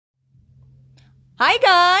Hi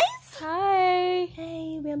guys! Hi.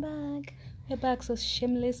 Hey, we're back. We're back so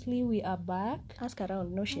shamelessly. We are back. Ask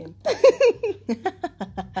around, no shame.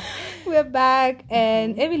 We're back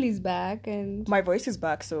and Emily's back and My voice is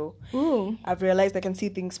back, so ooh. I've realized I can see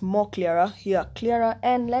things more clearer, hear clearer,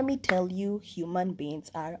 and let me tell you, human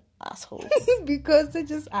beings are assholes. Because they're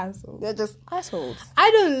just assholes. They're just assholes.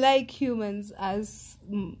 I don't like humans as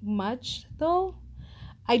much though.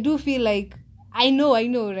 I do feel like I know,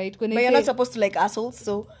 right? But you're not supposed to like assholes,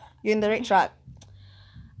 so you're in the right track.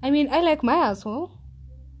 I mean, I like my asshole.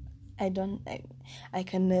 I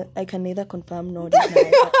can neither confirm nor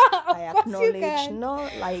deny, but I acknowledge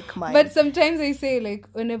not like mine. But sometimes I say, like,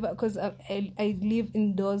 whenever, because I live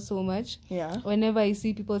indoors so much. Yeah. Whenever I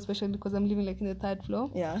see people, especially because I'm living like in the third floor.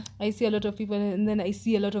 Yeah. I see a lot of people, and then I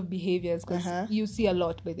see a lot of behaviors because you see a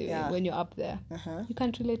lot, by the way, when you're up there. You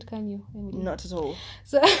can't relate, can you, Emily? Not at all.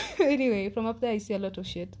 So anyway, from up there I see a lot of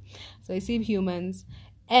shit. So I see humans,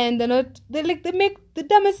 and they make the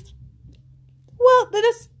dumbest. Well,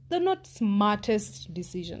 they're not smartest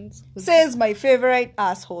decisions. Says my favorite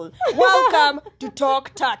asshole. Welcome to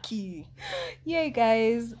Talk Turkey. Yay,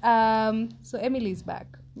 guys. So Emily's back.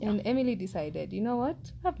 Yeah. And Emily decided, you know what?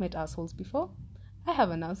 I've met assholes before. I have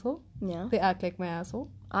an asshole. Yeah. They act like my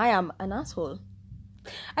asshole. I am an asshole.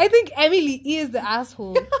 I think Emily is the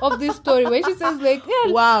asshole of this story when she says, like,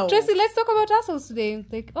 yeah, wow, Tracy, let's talk about assholes today.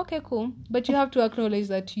 Like, okay, cool. But you have to acknowledge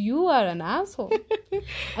that you are an asshole.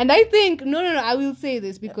 And I think, no, I will say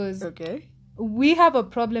this because we have a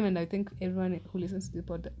problem, and I think everyone who listens to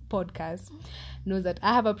the podcast knows that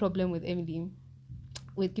I have a problem with Emily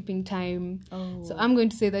with keeping time. Oh. So I'm going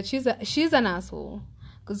to say that she's an asshole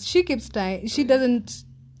because she keeps time. She doesn't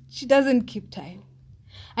keep time.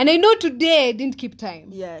 And I know today I didn't keep time.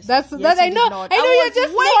 Yes. That's I know. I know you're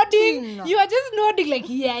just nodding. You are just nodding like,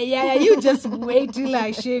 yeah. You just wait till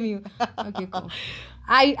I shame you. Okay, cool.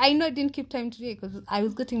 I know I didn't keep time today because I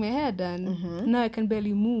was getting my hair done. Now I can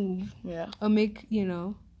barely move. Yeah. Or make,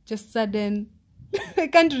 just sudden. I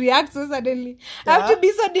can't react so suddenly. Yeah. I have to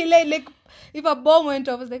be so delayed. Like, if a bomb went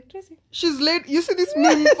off, I was like, Tracy. She's late. You see this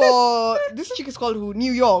meme for... This chick is called who?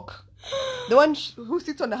 New York. The one who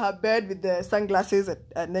sits on her bed with the sunglasses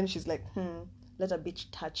and then she's like, let a bitch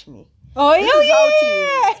touch me. Oh,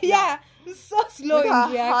 yeah. So slow with in her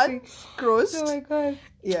reacting. Hands crossed. Oh my god.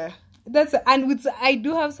 Yeah. I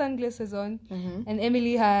do have sunglasses on, and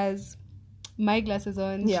Emily has my glasses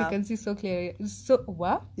on. Yeah. She can see so clearly. So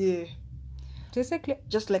what? Yeah. Just like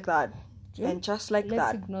just like that. Yeah. And just like Let's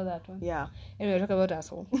that. Let's ignore that one. Yeah. Anyway, talk about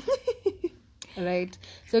asshole. Right.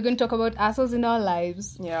 So we're going to talk about assholes in our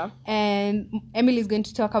lives. Yeah. And Emily is going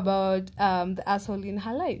to talk about the asshole in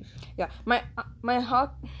her life. Yeah. My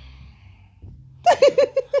heart.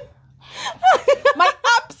 My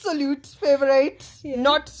absolute favorite,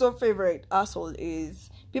 not so favorite asshole is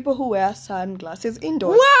people who wear sunglasses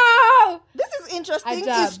indoors. Wow! This is interesting.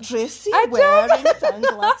 Is Tracy wearing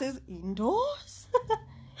sunglasses indoors?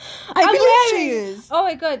 I believe she is. Oh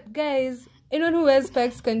my god, guys. Anyone who wears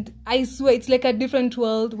specs I swear, it's like a different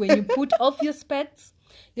world when you put off your specs,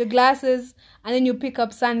 your glasses, and then you pick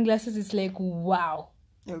up sunglasses. It's like, wow.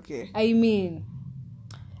 Okay. I mean,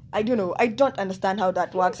 I don't know. I don't understand how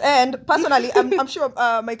that works. And personally, I'm sure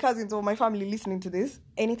my cousins or my family listening to this,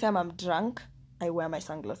 anytime I'm drunk, I wear my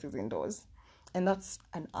sunglasses indoors. And that's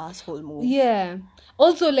an asshole move. Yeah.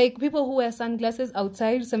 Also, like, people who wear sunglasses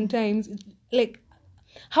outside, sometimes, like,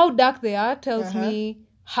 how dark they are tells me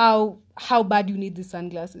how bad you need the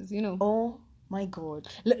sunglasses, Oh, my God.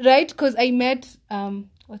 Right? Because I met,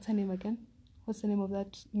 what's her name again? What's the name of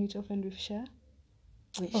that mutual friend we share?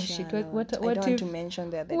 I don't want to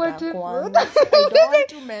mention they're the dark ones. I don't want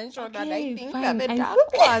to mention that I think they're the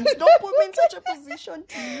dark ones. Don't put me in such a position,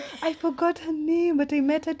 too. I forgot her name, but I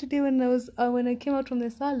met her today when I came out from the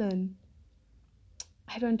salon.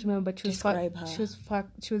 I don't remember, but she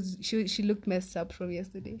looked messed up from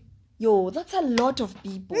yesterday. Yo, that's a lot of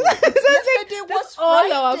people. Yesterday was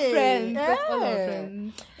all our Friday. friends. Yeah. That's all our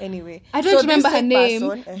friends. Anyway, I don't remember her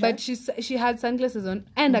name, but she had sunglasses on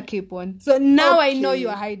and a cape on. So now I know you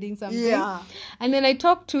are hiding something. Yeah. And then I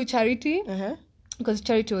talked to Charity because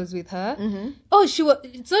Charity was with her. Oh, it's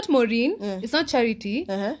not Maureen. It's not Charity,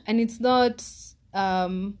 and it's not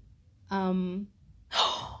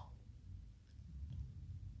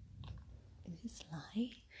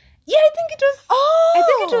Yeah, I think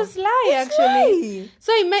it was Lai actually. Lai.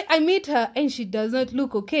 So I meet her and she does not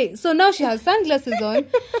look okay. So now she has sunglasses on,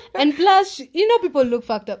 and plus, people look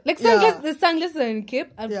fucked up. Like the sunglasses and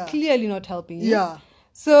cape are clearly not helping you. Yeah.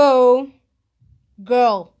 So,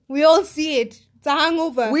 girl, we all see it. It's a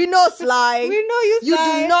hangover. We know, Sly. We know you, You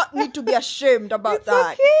Sly. do not need to be ashamed about It's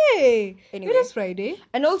that. okay. Anyway. It is Friday.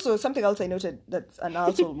 And also, something else I noted that's an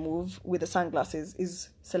asshole move with the sunglasses is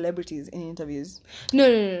celebrities in interviews.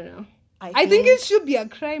 No. I think it should be a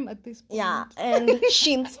crime at this point. Yeah, and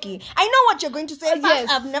Shinsky. I know what you're going to say. Yes.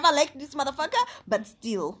 I've never liked this motherfucker, but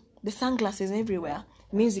still, the sunglasses everywhere.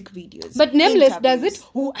 Music videos. But Nameless does interviews. it.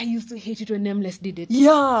 Oh, I used to hate it when Nameless did it.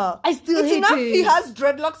 Yeah. I still it's hate enough it. he has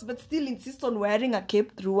dreadlocks, but still insists on wearing a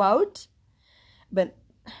cape throughout. But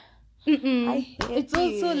I hate It's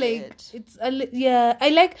also like it. it's yeah. I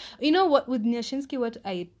like, you know what, with Nyashinsky, what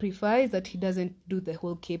I prefer is that he doesn't do the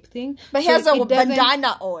whole cape thing. But he So has a it doesn't-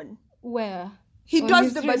 bandana on. Where He on does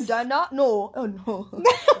his the wrist? bandana. No. Oh no.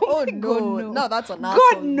 Oh no. God, no. No, that's an God,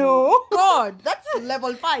 asshole. no. God, that's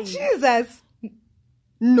level 5. Jesus.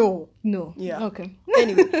 No. No. Yeah. Okay.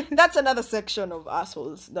 Anyway, that's another section of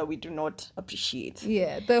assholes that we do not appreciate.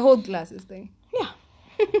 Yeah, the whole glasses thing. Yeah.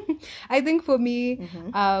 I think for me,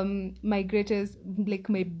 my greatest, like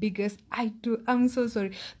my biggest, I'm so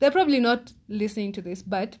sorry. They're probably not listening to this,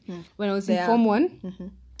 but when I was in They are. Form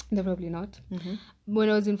 1, they're probably not. When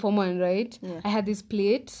I was in Form 1, right, I had this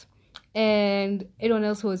plate, and everyone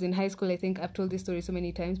else who was in high school, I think I've told this story so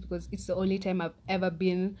many times because it's the only time I've ever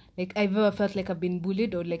been, like, I've ever felt like I've been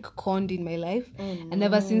bullied or like conned in my life. And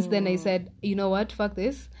ever since then, I said, you know what, fuck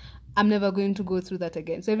this. I'm never going to go through that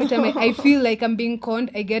again. So every time I feel like I'm being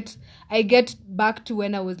conned, I get back to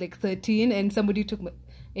when I was like 13 and somebody took my...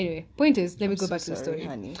 Anyway, point is, let me go back to the story.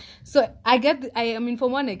 Honey. So I am in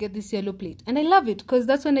Form 1, I get this yellow plate. And I love it because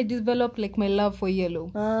that's when I developed like my love for yellow.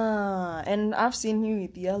 And I've seen you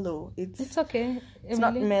with yellow. It's okay. It's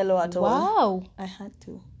not mellow at all. Wow. I had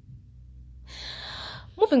to.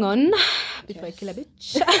 Moving on, before I kill a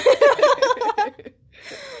bitch.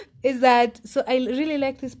 Is that, so I really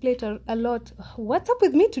like this plate a lot. What's up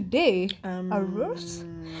with me today? A rose?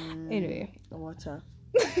 Anyway. The water.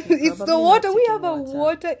 It's the Probably water. not We taking have a water.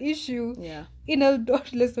 water issue. Yeah. In Eldor.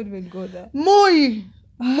 Let's not even go there. Moi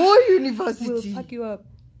University. We'll fuck you up.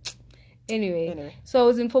 Anyway, so I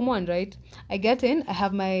was in Form 1, right? I get in, I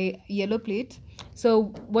have my yellow plate. So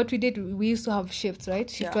what we did, we used to have shifts, right?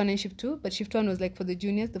 Shift 1 and shift 2. But shift 1 was like for the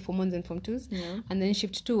juniors, the Form 1s and Form 2s. Yeah. And then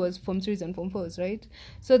shift 2 was Form 3s and Form 4s, right?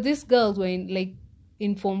 So these girls were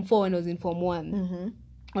in Form 4 and I was in Form 1.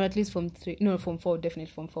 Or at least Form 3. No, Form 4, definitely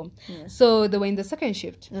Form 4. Yeah. So they were in the second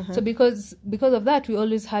shift. So because of that, we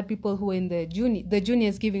always had people who were in the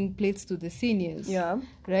juniors giving plates to the seniors. Yeah.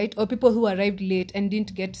 Right? Or people who arrived late and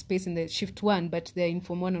didn't get space in the shift 1, but they're in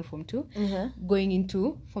Form 1 and Form 2, going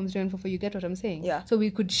into Form 3 and Form 4. You get what I'm saying? Yeah. So we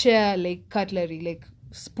could share like cutlery, like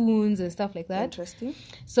spoons and stuff like that. Interesting.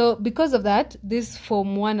 So because of that, this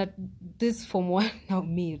Form 1, now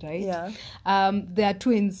me, right? Yeah. They are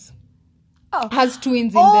twins. Oh. Has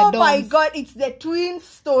twins in Oh the dorms. my God, it's the twin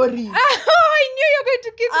story. Oh, I knew you were going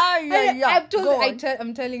to give Yeah. I've told. Go on.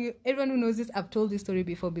 I'm telling you, everyone who knows this, I've told this story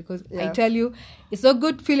before because I tell you, it's so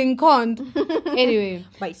good feeling conned. Anyway,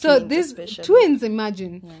 By so twins these especially. twins,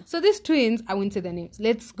 imagine. Yeah. So these twins, I won't say their names.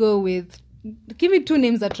 Let's go with, give me 2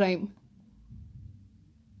 names that rhyme.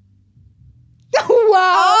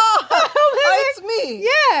 Wow! Oh, it's me.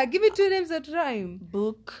 Yeah, give me 2 names that rhyme.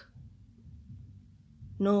 Book.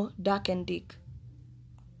 No, Dark and Dick.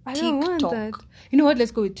 I don't want TikTok. that. You know what?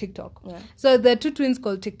 Let's go with TikTok. Yeah. So there are 2 twins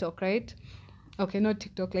called TikTok, right? Okay, not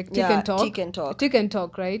TikTok, like Tick and Talk. Tick and Talk. Tick and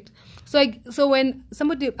Talk, right? So when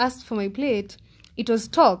somebody asked for my plate, it was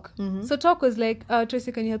Talk. So Talk was like,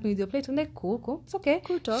 Tracy, can you help me with your plate? I'm like, cool. It's okay.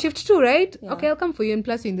 Cool, Talk. Shift 2, right? Yeah. Okay, I'll come for you. And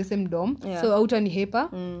plus, you're in the same dorm. Yeah. So out on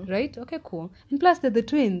Hepa, right? Okay, cool. And plus, they're the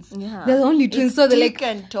twins. Yeah. They're the only twins. It's So they're Tick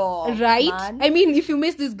like, and Talk, right? man. I mean, if you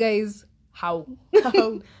miss these guys, how?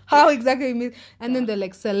 How exactly you miss? And then they're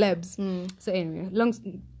like celebs. So anyway,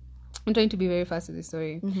 I'm trying to be very fast with this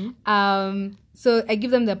story. So I give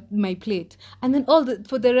them my plate, and then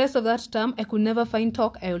for the rest of that term, I could never find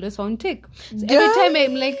Talk. I always found Tick. So every time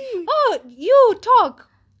I'm like, "Oh, you Talk,"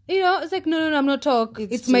 it's like, no, I'm not Talk.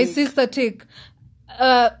 It's my sister Tick.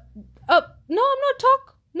 No, I'm not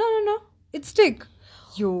Talk. No, it's Tick.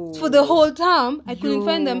 Yo. For the whole term, I couldn't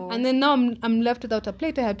find them, and then now I'm left without a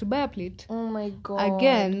plate. I had to buy a plate. Oh my God.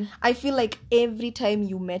 Again. I feel like every time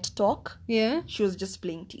you met Talk, Yeah. she was just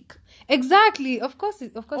playing Tick. Exactly. Of course. Oh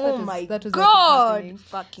that was my what was God. happening.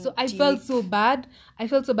 Fucking So I dick. felt so bad. I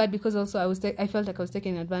felt so bad because also I felt like I was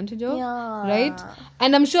taken advantage of. Yeah. Right.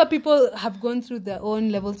 And I'm sure people have gone through their own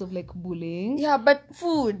levels of like bullying. Yeah, but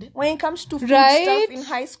food. When it comes to food Right? stuff in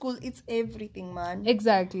high school, it's everything, man.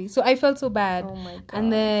 Exactly. So I felt so bad. Oh my God.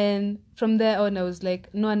 And then from there on, I was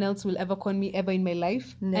like, no one else will ever con me ever in my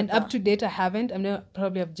life. Never. And up to date, I haven't. I'm not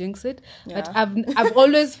probably have jinxed it, but Yeah. I've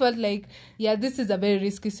always felt like, yeah, this is a very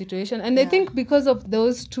risky situation. And I think because of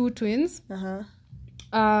those two twins,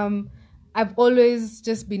 I've always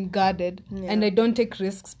just been guarded, and I don't take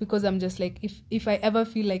risks because I'm just like, if I ever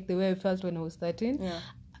feel like the way I felt when I was 13,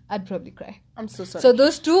 I'd probably cry. I'm so sorry. So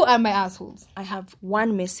those two are my assholes. I have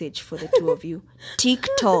one message for the two of you.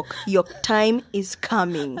 TikTok, your time is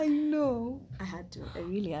coming. I know. I had to. I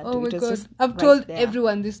really had to. Oh my It was God. just I've right told there.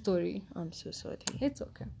 everyone this story. I'm so sorry. It's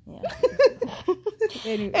okay. Yeah.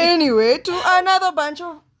 Anyway, to another bunch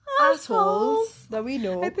of assholes that we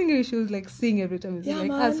know. I think we should like sing every time we say like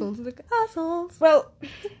man. assholes. Like assholes. Well,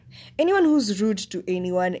 anyone who's rude to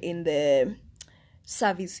anyone in the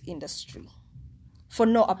service industry for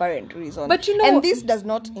no apparent reason. But you know, and this does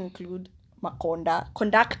not include makonda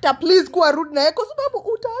conductor. Please kuwa rude naye kwa sababu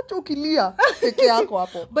utaacha ukilia peke yako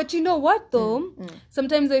hapo. But you know what though?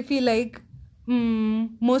 Sometimes I feel like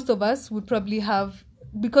most of us would probably have,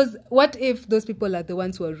 because what if those people are the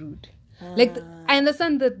ones who are rude? Like I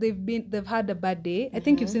understand that they've had a bad day. I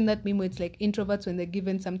think you've seen that meme where it's like introverts when they're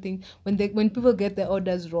given something, when people get their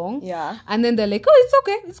orders wrong, and then they're like, oh, it's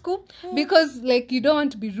okay, it's cool, because like you don't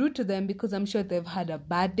want to be rude to them because I'm sure they've had a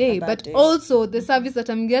bad day, but also the service that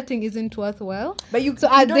I'm getting isn't worthwhile. But you so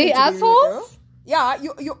you are don't they need to be assholes? rude, yeah,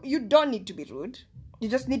 you don't need to be rude. You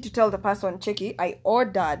just need to tell the person, Cheki, I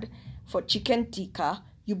ordered for chicken tikka,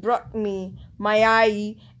 you brought me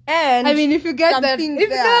mayai. And I mean, if you get that, no,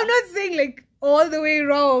 I'm not saying like all the way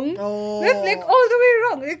wrong. That's like all the way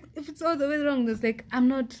wrong. Like if it's all the way wrong, that's like I'm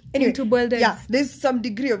not into boiled eggs. Yeah, there's some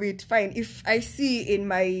degree of it. Fine. If I see in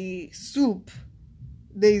my soup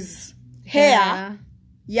there's hair,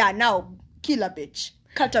 now kill a bitch,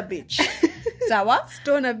 cut a bitch, sawa,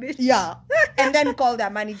 stone a bitch. Yeah, and then call their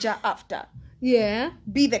manager after. Yeah.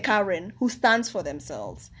 Be the Karen who stands for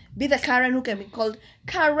themselves. Be the Karen who can be called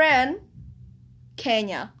Karen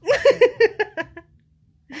Kenya.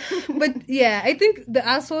 But yeah, I think the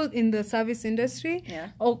asshole in the service industry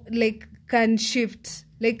like can shift,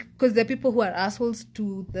 like because there are people who are assholes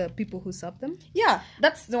to the people who serve them. Yeah,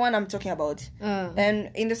 that's the one I'm talking about.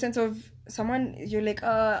 And in the sense of someone, you're like,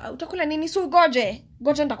 utakula nini? So goje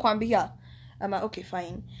nitakwambia. I'm like, okay,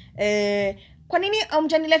 fine. Kwa nini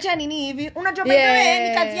umjaniletea nini hivi? Unajua wewe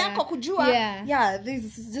ni kazi yako kujua. Yeah,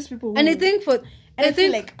 this is just people who, and I think I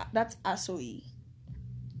feel like that's asshole.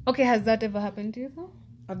 Okay, has that ever happened to you though?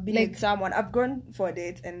 I've been with someone. I've gone for a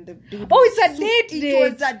date and the dude. Oh, it's a date.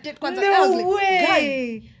 It was a date. No I was like,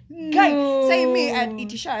 way. Guy, say me and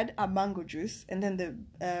Itishad a mango juice, and then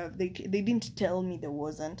they didn't tell me there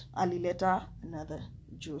wasn't. Alileta another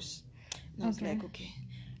juice. And I was like, okay.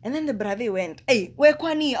 And then the brother went, hey, we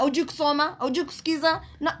kwani auji kusoma, auji kusikiza,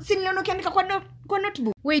 na si niliona ukiandika kwa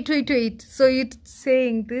notebook. Wait. So you're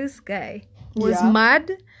saying this guy was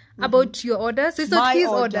mad about your order? So it's not his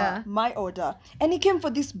order. My order. And he came for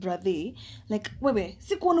this brother. Like, wewe,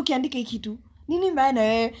 sikuona ukiandika hiki kitu. Nini mbaya na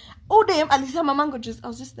wewe? Udem alisema mango juice. I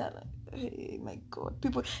was just there like, hey, my God.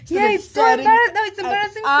 People. It's so embarrassing. No, it's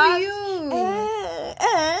embarrassing for you.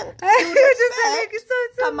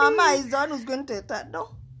 And Mama is the one who's going to that.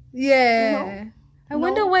 No. Yeah. I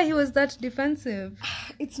wonder why he was that defensive.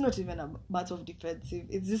 It's not even a matter of defensive.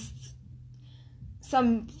 It's just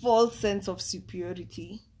some false sense of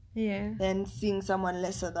superiority. Yeah. Than seeing someone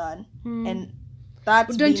lesser than. And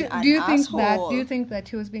that's do you asshole. think that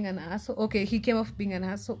he was being an asshole? Okay, he came off being an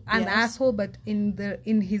asshole, but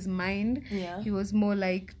in his mind, he was more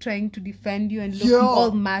like trying to defend you and look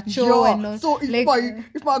all macho and all. So like,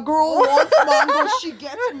 if my girl wants mango, she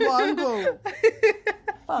gets mango.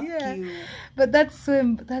 Fuck you. But that's so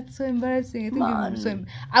embarrassing. I think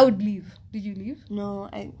I would leave. Did you leave? No,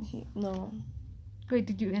 no. Wait,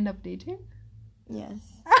 did you end up dating? Yes.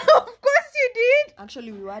 Of course you did.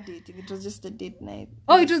 Actually, we were dating. It was just a date night.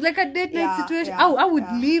 Oh, it was like a date night situation. I would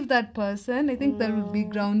leave that person. I think there would be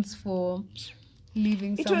grounds for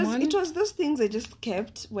leaving someone. It was those things I just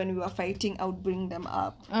kept when we were fighting. I would bring them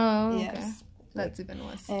up. Oh, okay. Yes. That's even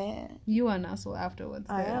worse. You are an asshole afterwards.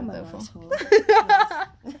 I am an asshole.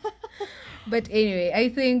 But anyway, I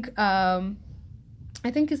think I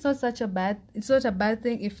think it's not a bad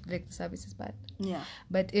thing if like the service is bad. Yeah.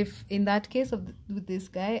 But if in that case with this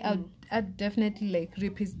guy, I'd definitely like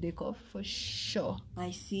rip his dick off for sure. I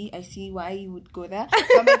see why you would go there.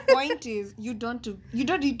 But my point is, you don't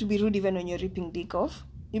need to be rude even when you're ripping dick off.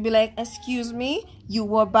 You'd be like, excuse me, you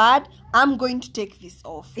were bad. I'm going to take this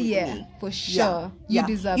off with me. For sure. You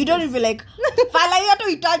deserve You don't this. even be like,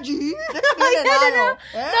 itaji.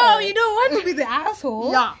 No, you don't want to be the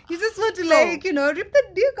asshole. Yeah. You just want to rip the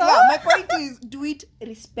dick off. Yeah, my point is, do it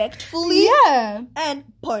respectfully. Yeah. And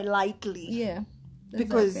politely. Yeah.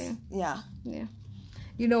 Because, exactly. Yeah.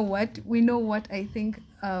 You know what? We know what I think.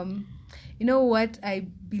 You know what I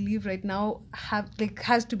believe right now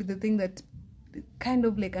has to be the thing that kind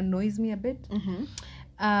of like annoys me a bit.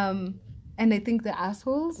 And I think the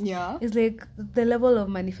assholes is like the level of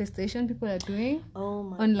manifestation people are doing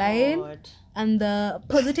online God. And the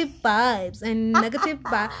positive vibes and negative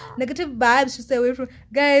vibes to stay away from.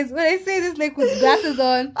 Guys, when I say this like with glasses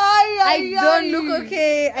on, I don't look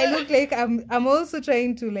okay. I look like I'm also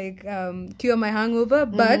trying to like cure my hangover,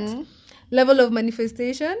 but level of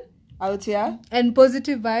manifestation out here and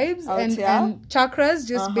positive vibes and chakras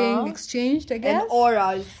just being exchanged, I guess,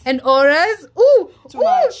 and auras. Too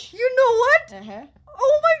much. You know what?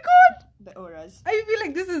 Oh my God, the auras. I feel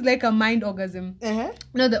like this is like a mind orgasm.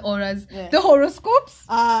 Not the auras, the horoscopes.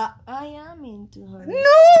 I am into her. No,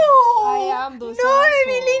 I am those. No, assholes.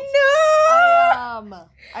 Emily, no. I am.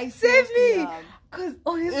 I save me. Am. Because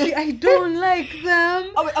honestly, I don't like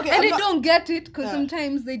them. Okay, and I don't get it because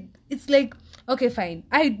sometimes it's like, okay, fine.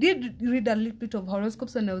 I did read a little bit of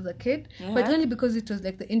horoscopes when I was a kid, but only because it was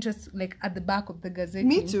like the interest, like at the back of the Gazette.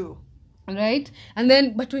 Me too. Right? And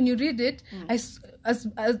then, but when you read it, as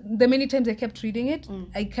the many times I kept reading it,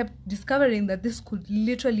 I kept discovering that this could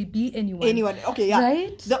literally be anyone. Anyone. Okay, yeah.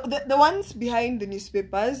 Right? The ones behind the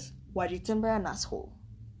newspapers were written by an asshole.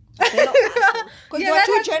 Because they were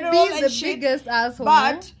too general and the shit. Biggest asshole.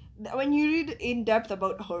 But when you read in depth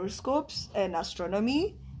about horoscopes and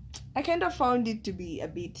astronomy, I kind of found it to be a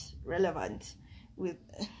bit relevant.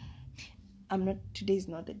 Today's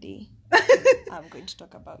not the day. I'm going to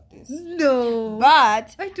talk about this. No,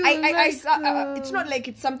 but I it's not like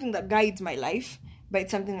it's something that guides my life, but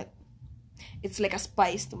it's something that it's like a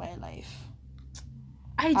spice to my life.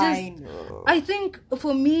 I know. I think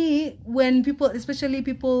for me, when people, especially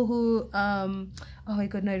people who oh my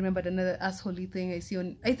God, now I remembered another assholey thing I see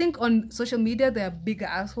I think on social media, there are bigger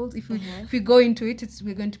assholes. If we go into it,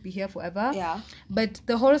 we're going to be here forever. Yeah. But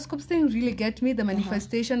the horoscopes thing really get me, the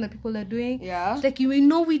manifestation that people are doing. Yeah. It's like, we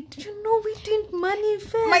didn't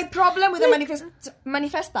manifest. My problem with the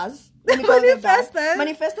manifestors.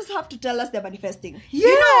 Manifestors have to tell us they're manifesting.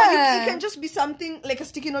 Yeah. It can just be something like a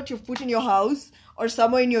sticky note you've put in your house or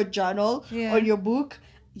somewhere in your journal or your book.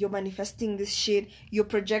 You're manifesting this shit. You're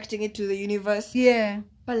projecting it to the universe. Yeah.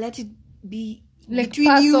 But let it be like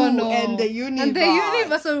between you and the universe. And the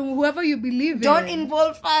universe or whoever you believe in. Don't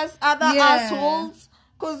involve us, other assholes.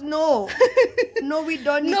 Because no, we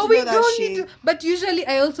don't need to know that shit. Need to. But usually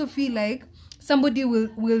I also feel like somebody will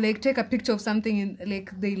like take a picture of something and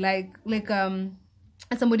like they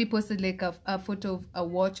somebody posted like a photo of a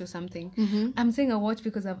watch or something. I'm saying a watch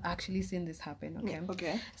because I've actually seen this happen.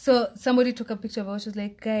 Okay. So somebody took a picture of a watch. Was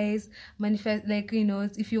like, guys, manifest, like,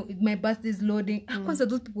 if my birthday is loading. Of course, are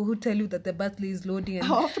those people who tell you that their birthday is loading and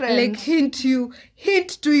like hint to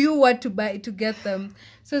you what to buy to get them.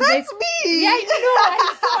 So that's like, me. Yeah,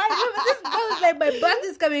 I remember this girl was like, my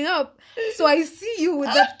birthday's coming up, so I see you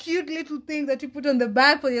with that cute little thing that you put on the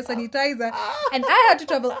bag for your sanitizer, and I had to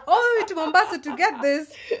travel all the way to Mombasa to get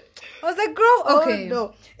this. I was like, girl, okay. Oh,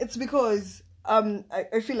 no, it's because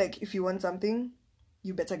I feel like if you want something,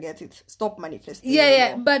 you better get it. Stop manifesting.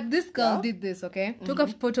 Yeah. But this girl did this, okay? Took a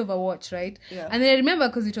photo of a watch, right? Yeah. And then I remember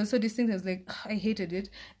because it was so distinct, I was like, I hated it.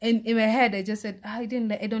 And in my head, I just said, I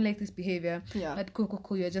don't like this behavior. Yeah. But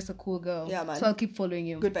cool. You're just a cool girl. Yeah, man. So I'll keep following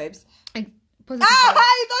you. Good vibes. Positive.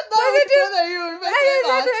 I don't know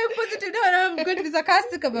positive. No, I'm going to be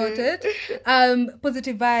sarcastic about it.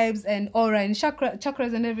 Positive vibes and aura and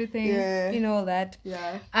chakras and everything. All that.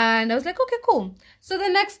 Yeah. And I was like, okay, cool. So the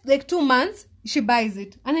next 2 months, she buys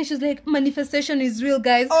it. And then she's like, manifestation is real,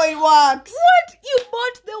 guys. Oh, it works. What? You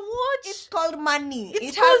bought the watch? It's called money.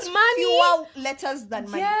 It has money. Fewer letters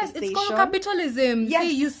than manifestation. Yes, it's called capitalism. Yes.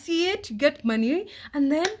 See, you see it, you get money,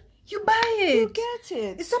 and then you buy it. You get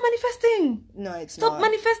it. It's not manifesting. No, it's Stop not.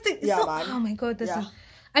 manifesting. Man. Oh my God,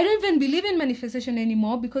 I don't even believe in manifestation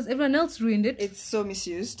anymore because everyone else ruined it. It's so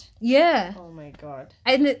misused. Yeah. Oh my God.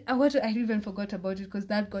 I even forgot about it because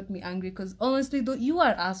that got me angry. Because honestly, though, you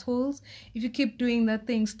are assholes. If you keep doing that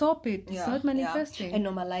thing, stop it. It's not manifesting. And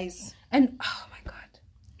normalize. And oh my God.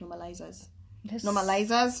 Normalizers. Yes.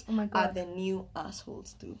 Normalizers Oh my God. are the new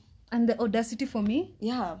assholes too. And the audacity for me.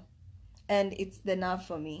 Yeah. And it's the nerve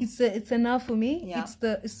for me. It's enough for me. Yeah.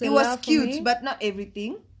 It was laugh for cute, me. but not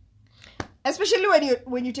everything. Especially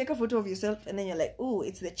when you take a photo of yourself and then you're like, oh,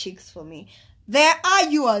 it's the chicks for me. There are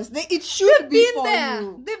yours. It should be for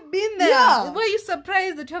you. They've been there. Yeah. Why are you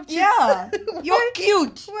surprised that you have chicks? Yeah. You're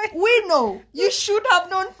cute. Why? We know. You should have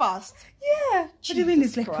known first. Yeah. What do you mean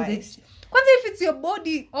it's like for Christ. this? What if it's your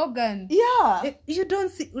body organ? Yeah. You don't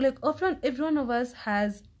see, like, often every one of us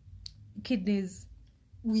has kidneys.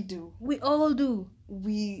 We do. We all do.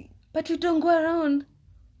 But we don't go around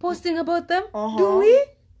posting about them. Uh-huh. Do we?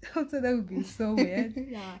 Also, that would be so weird.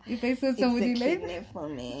 Yeah. If I saw somebody it's a like, kidney for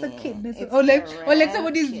me. it's a kidney. It's Or like a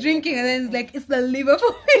somebody's kidney drinking for and then it's me. like, it's the liver for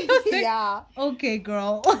me. I was like, Yeah. okay,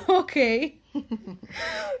 girl. Okay.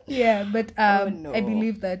 Yeah, but no. I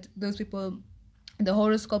believe that those people, the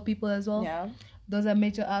horoscope people as well, Yeah. those are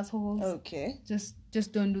major assholes. Okay.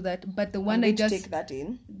 Just don't do that. But the I'm one going I to just take that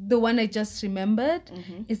in. the one I just remembered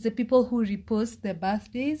is the people who repost their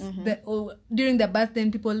birthdays. During their birthday,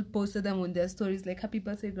 people posted them on their stories like, happy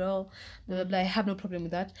birthday, girl, blah, blah, blah. I have no problem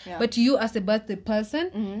with that. Yeah. But you as a birthday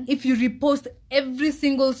person, if you repost every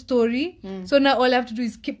single story, so now all I have to do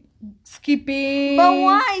is keep skipping. But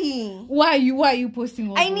why? Why are you posting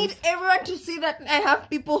all I those? need everyone to see that I have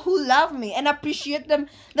people who love me and appreciate them.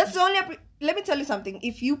 That's the only... Let me tell you something.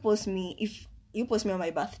 If you post me on my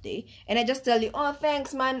birthday and I just tell you, oh,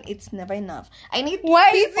 thanks, man, it's never enough. I need Why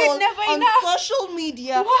is people it never on enough? social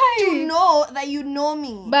media Why? to know that you know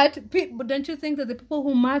me. But don't you think that the people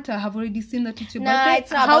who matter have already seen that it's your Nah, birthday?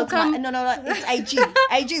 it's not How about come? no, it's IG.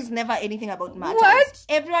 IG is never anything about matters. What?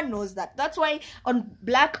 Everyone knows that. That's why on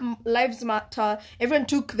Black Lives Matter, everyone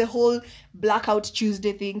took the whole Blackout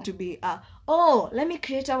Tuesday thing to be, let me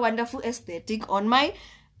create a wonderful aesthetic on my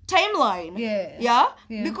timeline. Yeah.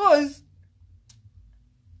 Because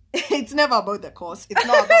it's never about the cause. It's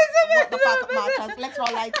not about what the fuck matters. Let's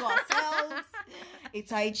not lie to ourselves.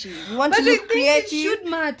 It's IG. We want to look creative. It should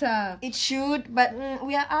matter. It should, but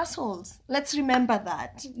we are assholes. Let's remember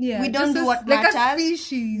that. Yeah, we don't just do what like matters. a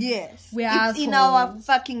species. Yes, We are it's in our assholes.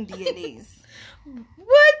 fucking DNAs.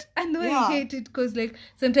 What? And the way Yeah. I hate it, because like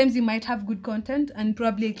sometimes you might have good content and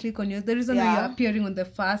probably I click on yours. The reason why Yeah. you're appearing on the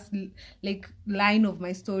first like line of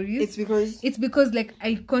my stories, It's because like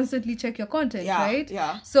I constantly check your content, Yeah, right?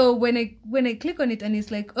 yeah. So when I click on it and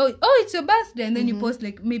it's like, oh, it's your birthday, and then you post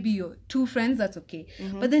like maybe your 2 friends, that's okay.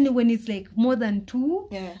 But then when it's like more than 2,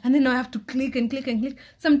 Yeah. and then I have to click and click and click.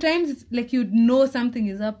 Sometimes it's like you'd know something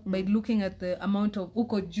is up by looking at the amount of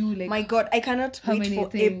uko juu, like my God, I cannot How wait many for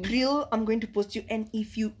things? April. I'm going to post you, and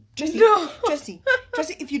if you Tracy,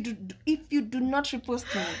 if you do not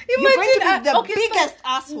repost me, you're going to be the biggest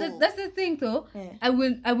asshole. That's the thing, though. Yeah. I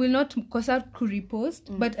will not, because I could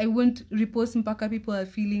repost, but I won't repost mpaka people are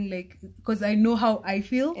feeling like, because I know how I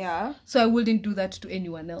feel. Yeah. So I wouldn't do that to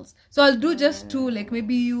anyone else. So I'll do just 2, like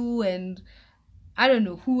maybe you and I don't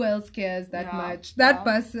know who else cares that much. That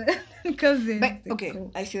person, because But okay,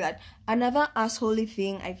 I see that. Another assholey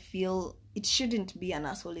thing, I feel it shouldn't be an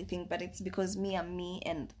assholey thing, but it's because me and me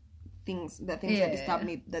and things that disturb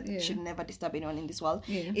me that should never disturb anyone in this world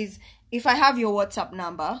is if I have your WhatsApp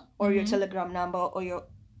number or your Telegram number or your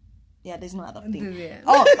there's no other thing. Yeah.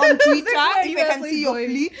 Oh, on Twitter, Where if you I are can see your going.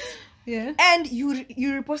 fleets. Yeah. And you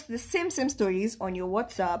repost the same stories on your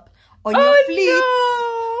WhatsApp, on your fleets,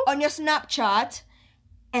 on your Snapchat,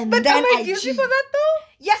 and But then am I IG. guilty for that though?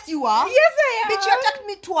 Yes, you are. Yes, I am. Bitch, you attacked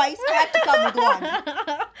me twice. I had to come with one.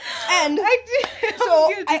 And I did. so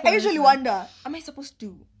I'm guilty I for usually this one. wonder, am I supposed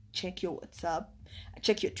to check your WhatsApp,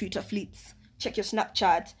 check your Twitter fleets, check your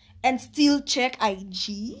Snapchat, and still check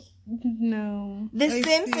IG? No. The I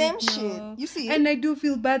same think shit. no. You see? And I do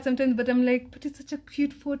feel bad sometimes, but I'm like, but it's such a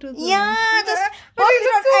cute photo. Though. Yeah, just But post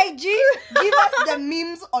it's it on IG. Give us the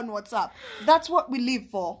memes on WhatsApp. That's what we live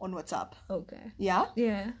for on WhatsApp. Okay. Yeah?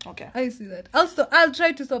 Yeah. Okay. I see that. I'll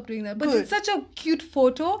try to stop doing that. But Good. it's such a cute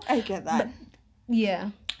photo. I get that.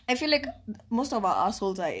 Yeah. I feel like most of our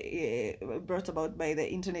assholes are brought about by the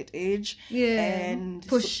internet age. Yeah. And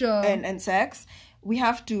For sure. And sex. We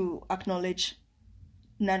have to acknowledge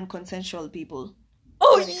non-consensual people.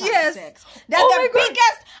 Oh, when it comes to yes. sex. They're Oh the my God.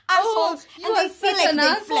 biggest assholes. You and are they feel such like an they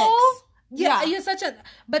asshole. flex. Yeah, you're such a.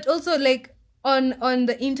 But also, like on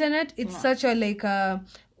the internet, it's such a like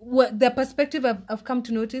what the perspective I've come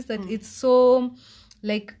to notice that it's so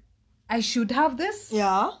like I should have this.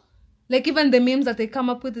 Yeah. Like even the memes that they come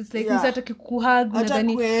up with, it's like msataki kuhug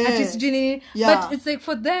nadhani ati sijui nini. But it's like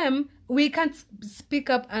for them, we can't speak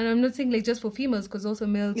up, and I'm not saying like just for females, because also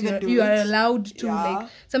males you are allowed to like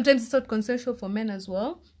sometimes it's not consensual for men as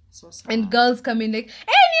well. So sad. And girls come in like,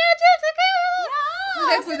 hey,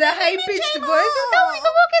 like with a high-pitched voice.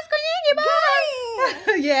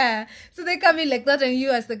 Yeah. So they come in like that, and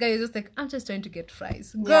you as the guy, you're just like, I'm just trying to get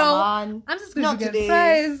fries. Girl, man. I'm just going to get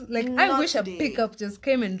fries. Like, I wish a pickup just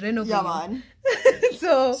came and ran over you. Man.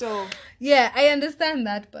 So, yeah, I understand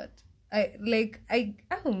that, but I've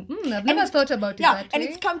never thought about it that way. And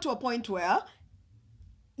it's come to a point where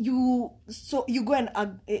you go and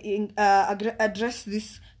address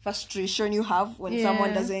this frustration you have when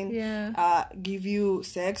someone doesn't give you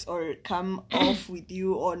sex or come off with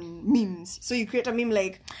you on memes. So you create a meme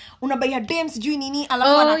like unabaya dem sijui nini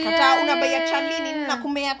alafu anakataa, unabaya Charlie nini na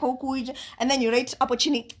kumbe yako huku nje, and then you write hapo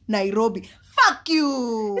chini Nairobi. Fuck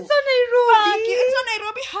you. It's not Nairobi. Fuck you. It's not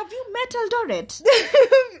Nairobi. Have you met Eldoret?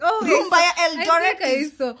 Rumbaya Eldoret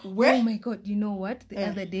is where? Oh my god, you know what? The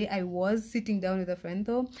other day I was sitting down with a friend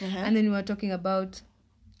though, and then we were talking about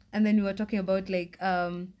like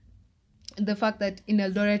the fact that in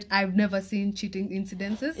Eldoret I've never seen cheating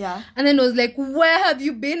incidences. Yeah. And then it was like, where have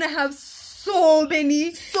you been? I have so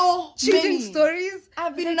many cheating stories.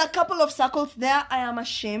 I've been in a couple of circles there. I am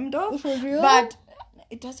ashamed of. For real? But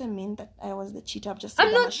it doesn't mean that I was the cheater.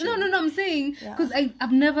 I'm saying because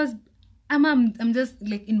I've never. I'm just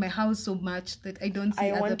like in my house so much that I don't see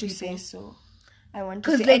other people. I want to say so. I want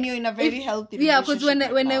to say, like, and you're in a very healthy relationship. Yeah,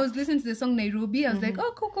 because when I was listening to the song Nairobi, I was like,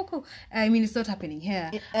 oh, cool. I mean, it's not happening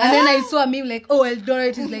here. And then I saw a meme like, oh,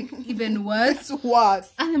 Eldoret is like even worse. It's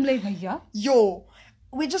worse. And I'm like, yeah. Yo,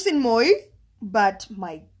 we're just in Moi, but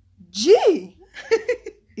my G,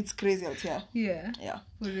 it's crazy out here. Yeah.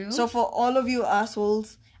 For real? So for all of you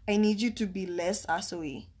assholes, I need you to be less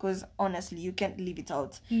asshole, because honestly, you can't leave it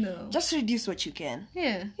out. No. Just reduce what you can.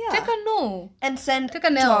 Yeah. Take a no. And send to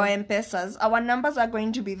our M-Pesas. Our numbers are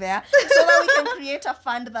going to be there so that we can create a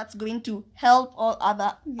fund that's going to help all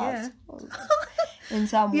other assholes in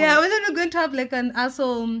some way. Yeah, we're not going to have like an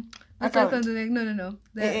asshole account. Like, no.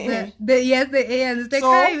 The A, and it's like,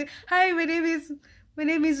 so, hi, my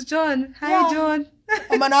name is John. Hi, John.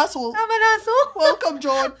 I'm an asshole. Welcome,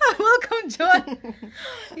 John. Welcome, John.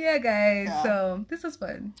 Yeah, guys. Yeah. So this was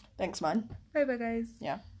fun. Thanks, man. Bye, guys.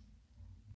 Yeah.